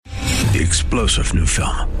the explosive new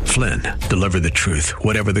film, Flynn, deliver the truth,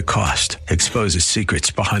 whatever the cost, exposes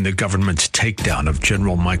secrets behind the government's takedown of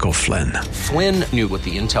General Michael Flynn. Flynn knew what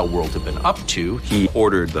the intel world had been up to. He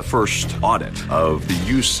ordered the first audit of the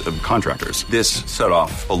use of contractors. This set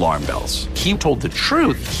off alarm bells. He told the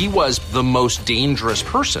truth. He was the most dangerous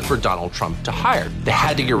person for Donald Trump to hire. They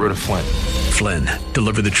had to get rid of Flynn. Flynn,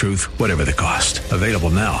 deliver the truth, whatever the cost. Available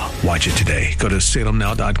now. Watch it today. Go to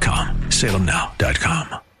salemnow.com.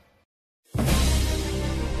 salemnow.com.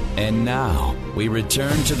 And now, we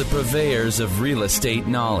return to the purveyors of real estate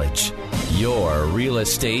knowledge. Your Real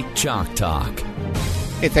Estate Chalk Talk.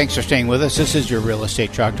 Hey, thanks for staying with us. This is your Real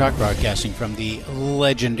Estate Chalk Talk, broadcasting from the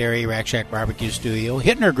legendary Rack Shack Barbecue Studio.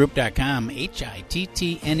 HittnerGroup.com,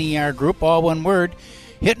 Hittner Group, all one word.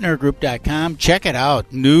 HittnerGroup.com. Check it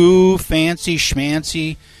out. New, fancy,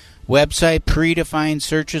 schmancy website, predefined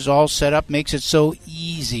searches all set up. Makes it so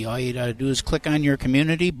easy. All you got to do is click on your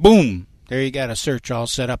community. Boom. There you got a search all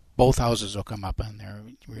set up. Both houses will come up on there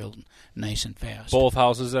real nice and fast. Both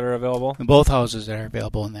houses that are available? Both houses that are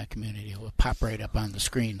available in that community will pop right up on the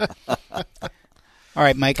screen. All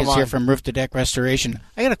right, Mike is here from Roof to Deck Restoration.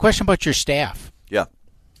 I got a question about your staff. Yeah.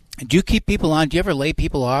 Do you keep people on? Do you ever lay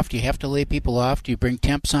people off? Do you have to lay people off? Do you bring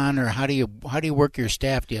temps on, or how do you work your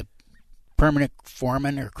staff? Do you have permanent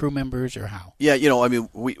foremen or crew members, or how? Yeah, I mean,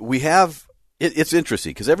 we have it's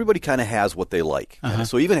interesting because everybody kind of has what they like. Uh-huh.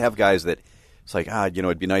 So even have guys that it's like,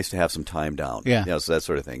 it'd be nice to have some time down. Yeah. So that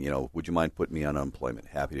sort of thing. Would you mind putting me on unemployment?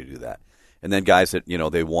 Happy to do that. And then guys that,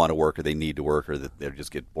 they want to work or they need to work or that they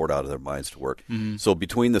just get bored out of their minds to work. Mm-hmm. So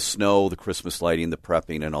between the snow, the Christmas lighting, the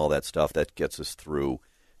prepping, and all that stuff, that gets us through,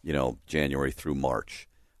 January through March.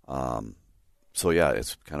 So, yeah,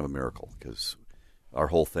 it's kind of a miracle because our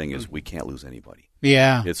whole thing is we can't lose anybody.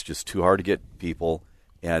 Yeah. It's just too hard to get people,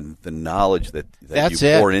 and the knowledge that That's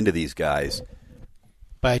you pour into these guys,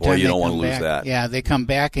 by the time you they don't want to come lose back, that. Yeah, they come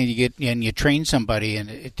back and you train somebody, and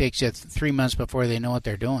it takes you 3 months before they know what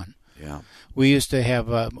they're doing. Yeah. We used to have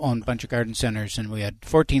own a bunch of garden centers, and we had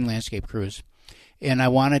 14 landscape crews, and I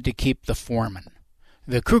wanted to keep the foreman.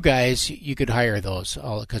 The crew guys, you could hire those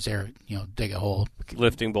all because they're, dig a hole.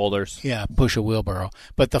 Lifting boulders. Yeah, push a wheelbarrow.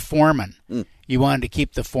 But the foreman, you wanted to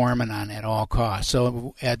keep the foreman on at all costs.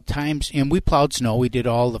 So at times, and we plowed snow. We did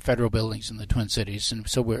all the federal buildings in the Twin Cities, and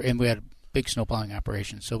so we had a big snow plowing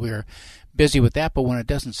operation. So we were busy with that. But when it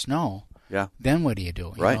doesn't snow, then what do you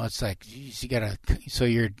do? Right. It's like, geez, you gotta. So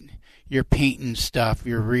you're painting stuff.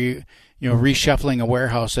 You're reshuffling a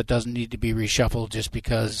warehouse that doesn't need to be reshuffled just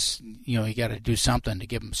because you got to do something to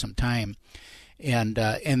give them some time. And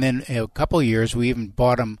then a couple of years we even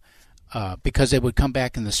bought them because they would come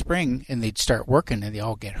back in the spring and they'd start working and they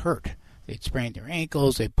all get hurt. They'd sprain their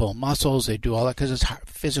ankles, they'd pull muscles, they'd do all that because it's hard,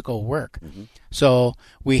 physical work. Mm-hmm. So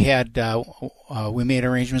we had we made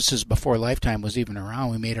arrangements. This is before Lifetime was even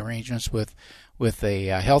around. We made arrangements with a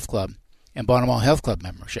health club and bought them all health club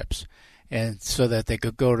memberships, and so that they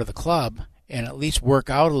could go to the club and at least work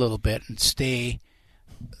out a little bit and stay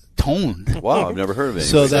toned. Wow, I've never heard of it.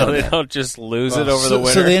 So they don't just lose it over the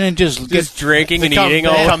winter. So they didn't just drinking and eating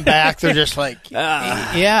all. They come back, they're just like,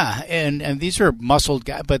 yeah, and these are muscled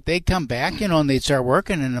guys, but they'd come back, and they'd start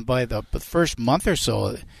working, and by the first month or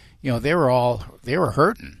so, they were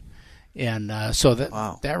hurting, and so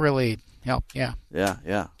that really helped. Yeah.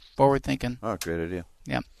 Yeah. Forward thinking. Oh, great idea.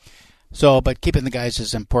 Yeah. So, but keeping the guys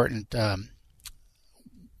is important.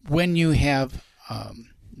 When you have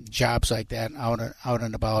jobs like that out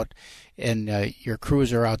and about, and your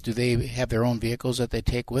crews are out, do they have their own vehicles that they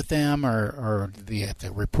take with them, or do they have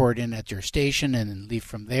to report in at your station and then leave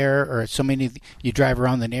from there? Or so many, you drive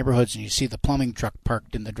around the neighborhoods and you see the plumbing truck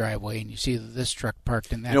parked in the driveway, and you see this truck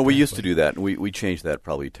parked in that we driveway. used to do that, and we changed that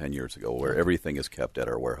probably 10 years ago, where everything is kept at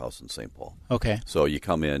our warehouse in St. Paul. Okay. So you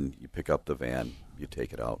come in, you pick up the van, you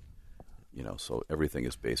take it out. So everything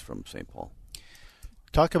is based from St. Paul.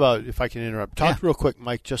 Talk about, if I can interrupt, real quick,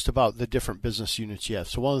 Mike, just about the different business units you have.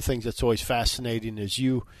 So one of the things that's always fascinating is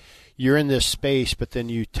you're in this space, but then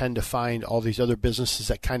you tend to find all these other businesses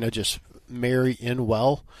that kind of just marry in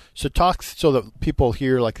well. So talk so that people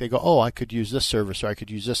hear, like they go, oh, I could use this service or I could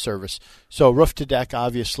use this service. So Roof to Deck,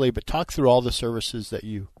 obviously, but talk through all the services that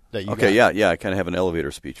you okay, got. Yeah, I kind of have an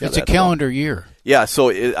elevator speech for It's that. a calendar year. Yeah, so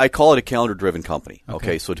I call it a calendar-driven company.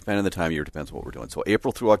 Okay. So depending on the time of year, depends on what we're doing. So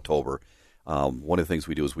April through October, one of the things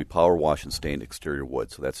we do is we power wash and stain exterior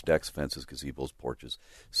wood. So that's decks, fences, gazebos, porches,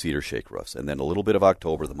 cedar shake roofs. And then a little bit of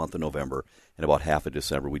October, the month of November, and about half of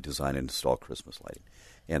December, we design and install Christmas lighting.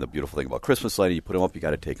 And the beautiful thing about Christmas lighting, you put them up, you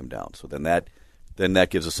got to take them down. So then that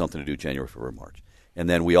gives us something to do January, February, March. And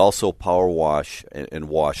then we also power wash and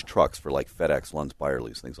wash trucks for like FedEx, Lunds,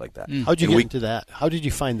 Byerly's, things like that. How'd you get into that? How did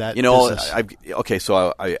you find that business?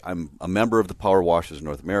 So I'm a member of the Power Washers of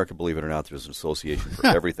North America. Believe it or not, there's an association for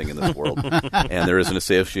everything in this world, and there is an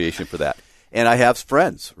association for that. And I have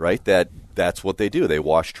friends, right, that's what they do. They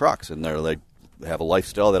wash trucks, and they're like, have a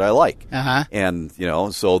lifestyle that I like. Uh-huh. And,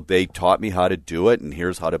 so they taught me how to do it, and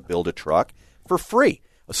here's how to build a truck for free.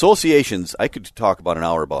 Associations, I could talk about an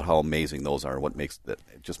hour about how amazing those are and what it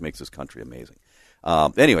just makes this country amazing.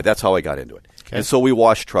 Anyway, that's how I got into it. Okay. And so we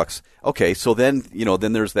wash trucks. Okay, so then,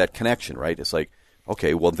 then there's that connection, right? It's like,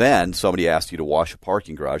 okay, well then somebody asks you to wash a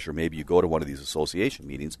parking garage, or maybe you go to one of these association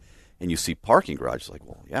meetings and you see parking garages. Like,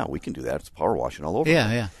 well, yeah, we can do that. It's power washing all over.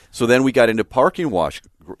 Yeah. So then we got into parking wash,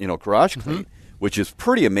 garage clean, which is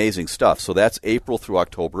pretty amazing stuff. So that's April through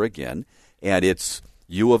October again, and it's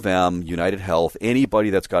U of M, United Health, anybody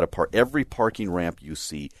that's got every parking ramp you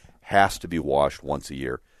see has to be washed once a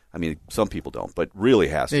year. I mean, some people don't, but really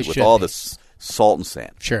has to, with all the salt and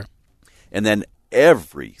sand. Sure. And then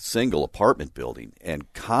every single apartment building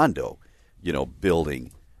and condo,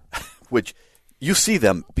 building, which you see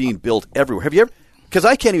them being built everywhere. Have you ever? Because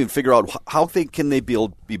I can't even figure out how can they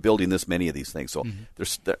be building this many of these things. So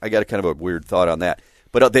I got a kind of a weird thought on that.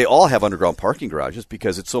 But they all have underground parking garages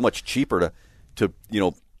because it's so much cheaper to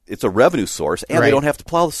it's a revenue source, and they don't have to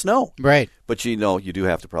plow the snow. Right. But you do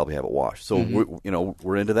have to probably have it washed. So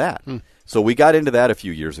we're into that. So we got into that a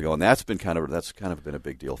few years ago, and that's kind of been a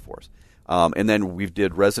big deal for us. And then we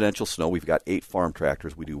did residential snow. We've got 8 farm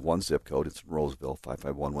tractors. We do one zip code. It's in Roseville,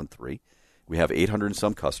 55113. We have 800 and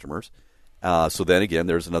some customers. So then again,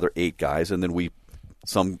 there's another 8 guys, and then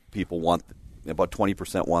some people want about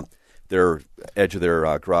 20% want their edge of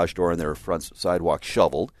their garage door and their front sidewalk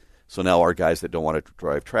shoveled. So now our guys that don't want to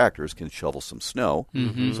drive tractors can shovel some snow.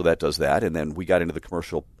 So that does that. And then we got into the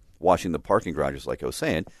commercial washing the parking garages, like I was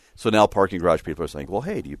saying. So now parking garage people are saying, well,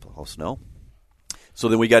 hey, do you plow snow? So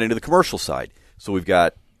then we got into the commercial side. So we've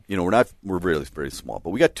got, we're really very small,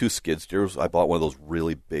 but we got 2 skid steers. I bought one of those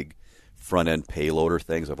really big front-end payloader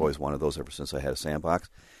things. I've always wanted those ever since I had a sandbox.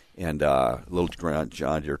 And a little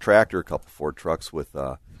John Deere tractor, a couple Ford trucks with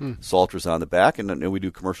salters on the back. And then we do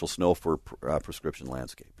commercial snow for prescription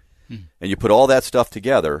landscape. And you put all that stuff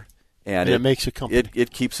together, and it makes a company.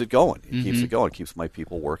 It keeps it going. It keeps it going. It keeps my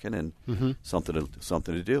people working and something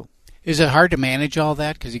to do. Is it hard to manage all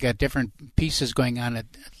that because you got different pieces going on?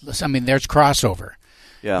 There's crossover.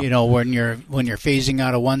 Yeah. When you're phasing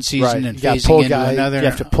out of one season and phasing into another. You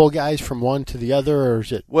have to pull guys from one to the other, or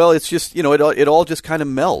is it? Well, it's just it all just kind of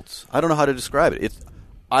melts. I don't know how to describe it.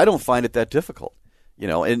 I don't find it that difficult.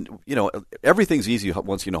 Everything's easy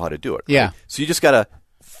once you know how to do it. Right? Yeah. So you just got to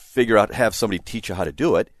figure out, have somebody teach you how to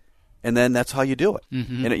do it, and then that's how you do it.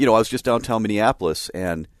 And I was just downtown Minneapolis,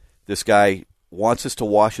 and this guy wants us to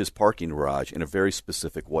wash his parking garage in a very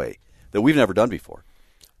specific way that we've never done before.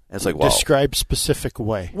 And it's like, wow. Describe specific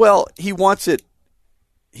way. Well, he wants it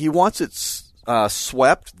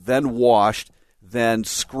swept, then washed, then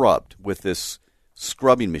scrubbed with this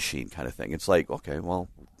scrubbing machine kind of thing. It's like, okay, well,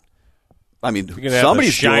 I mean,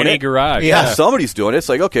 somebody's doing it. Garage. Yeah, somebody's doing it. It's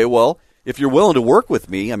like, okay, well, if you're willing to work with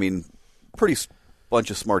me, pretty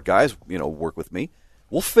bunch of smart guys, work with me.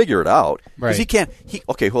 We'll figure it out. Right.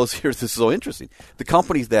 Because this is so interesting. The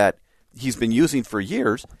companies that he's been using for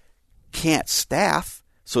years can't staff,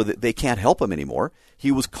 so that they can't help him anymore.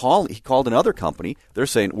 He called another company. They're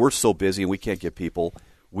saying, we're so busy and we can't get people.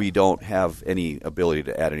 We don't have any ability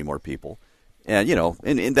to add any more people. And,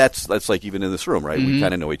 and that's like even in this room, right? We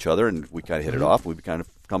kind of know each other, and we kind of hit it off. We kind of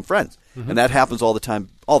become friends. And that happens all the time.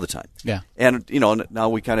 Yeah. And, now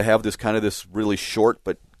we kind of have this really short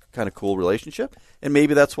but kind of cool relationship. And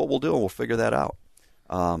maybe that's what we'll do, and we'll figure that out.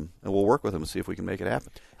 And we'll work with them and see if we can make it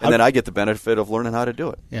happen. And then I get the benefit of learning how to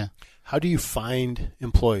do it. Yeah. How do you find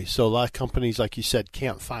employees? So a lot of companies, like you said,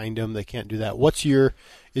 can't find them. They can't do that.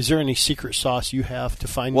 Is there any secret sauce you have to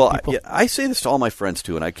find people? Well, I say this to all my friends,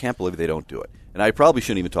 too, and I can't believe they don't do it. And I probably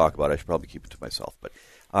shouldn't even talk about it. I should probably keep it to myself. But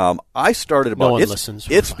I started about... No one listens.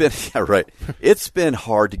 It's been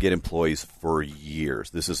hard to get employees for years.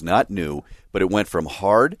 This is not new, but it went from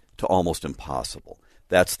hard to almost impossible.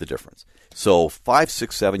 That's the difference. So 5,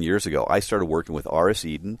 6, 7 years ago, I started working with R.S.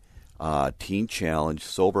 Eden, Teen Challenge,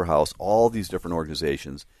 Sober House, all these different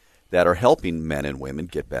organizations that are helping men and women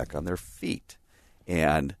get back on their feet.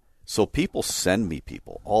 And so people send me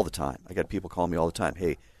people all the time. I got people calling me all the time.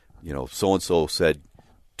 Hey, so-and-so said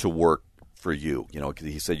to work for you. Because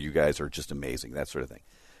he said you guys are just amazing, that sort of thing.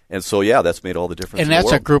 And so, that's made all the difference. And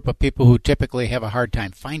that's a group of people who typically have a hard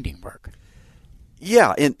time finding work.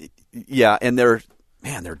 Yeah, and they're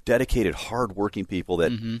dedicated, hard-working people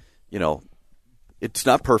that, it's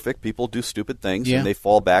not perfect. People do stupid things, Yeah. and they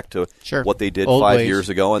fall back to Sure. what they did Old 5 ways. years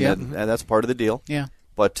ago, and, Yeah. and that's part of the deal. Yeah.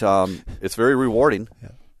 But it's very rewarding,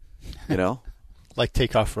 you know. Like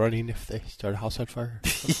take off running if they start a house on fire.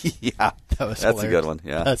 Yeah, That's a good one.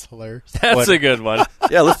 Yeah, That's hilarious. That's a good one.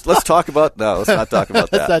 yeah. Let's talk about let's not talk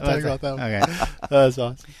about that. Let's not talk about that one. Okay. That's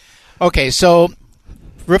awesome. Okay, so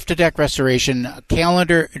Roof to Deck Restoration,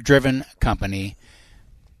 calendar-driven company.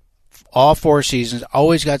 All 4 seasons,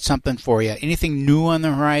 always got something for you. Anything new on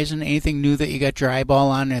the horizon? Anything new that you got your eyeball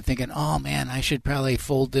on and thinking, oh, man, I should probably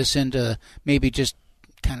fold this into maybe just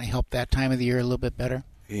kind of help that time of the year a little bit better?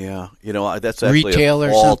 Yeah, that's actually Retail a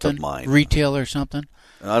or fault something? of mine. Retail or something?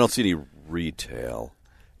 I don't see any retail.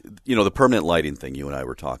 The permanent lighting thing you and I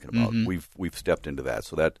were talking about. Mm-hmm. We've stepped into that,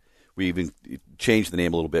 so that we even changed the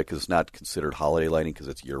name a little bit because it's not considered holiday lighting because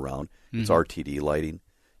it's year round. It's RTD lighting.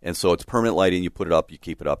 And so it's permanent lighting. You put it up, you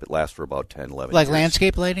keep it up. It lasts for about 10, 11 Like years.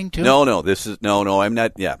 landscape lighting, too? No, I'm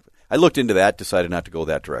not. Yeah. I looked into that, decided not to go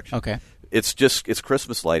that direction. Okay. It's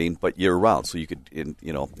Christmas lighting, but year round. So you could,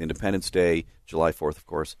 Independence Day, July 4th, of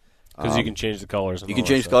course. Because you can change the colors. You can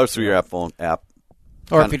change the colors through your app.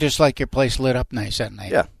 Or if you just like your place lit up nice at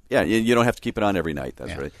night. Yeah. Yeah, you don't have to keep it on every night. That's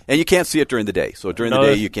Yeah. right. And you can't see it during the day. So during the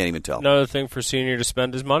day, you can't even tell. Another thing for senior to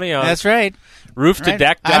spend his money on. That's right.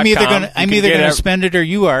 Rooftodeck.com. I'm either going to to spend it or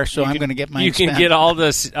you are, so I'm going to get mine You can spent. get all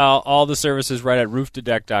the services right at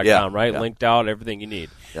rooftodeck.com, Yeah, right? yeah. Linked out, everything you need.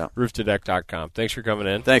 Yeah. Rooftodeck.com. Thanks for coming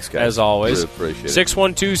in. Thanks, guys. As always. Really appreciate it.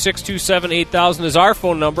 612-627-8000 is our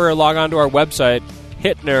phone number. Or log on to our website,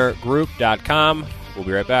 hittnergroup.com. We'll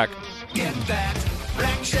be right back. Get that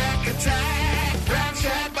Rack Shack attack, Rack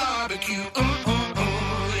Shack barbecue,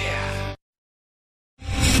 yeah.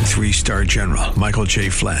 3-star General Michael J.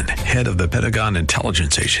 Flynn, head of the Pentagon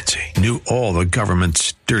Intelligence Agency, knew all the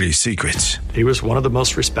government's dirty secrets. He was one of the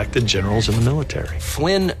most respected generals in the military.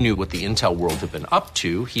 Flynn knew what the intel world had been up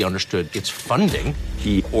to. He understood its funding.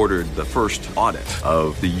 He ordered the first audit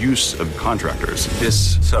of the use of contractors.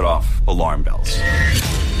 This set off alarm bells.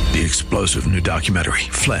 The explosive new documentary,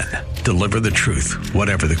 Flynn, Deliver the Truth,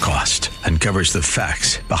 Whatever the Cost, uncovers the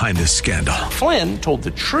facts behind the scandal. Flynn told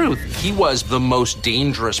the truth. He was the most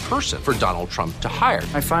dangerous person for Donald Trump to hire.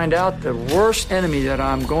 I find out the worst enemy that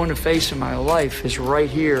I'm going to face in my life is right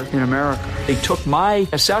here in America. They took my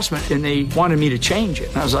assessment and they wanted me to change it.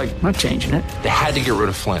 And I was like, I'm not changing it. They had to get rid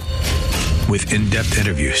of Flynn. With in-depth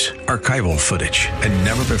interviews, archival footage, and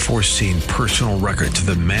never-before-seen personal records of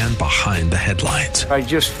the man behind the headlines. I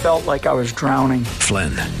just felt like I was drowning.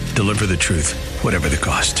 Flynn, Deliver the Truth, Whatever the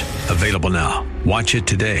Cost. Available now. Watch it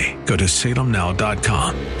today. Go to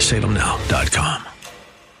salemnow.com. salemnow.com.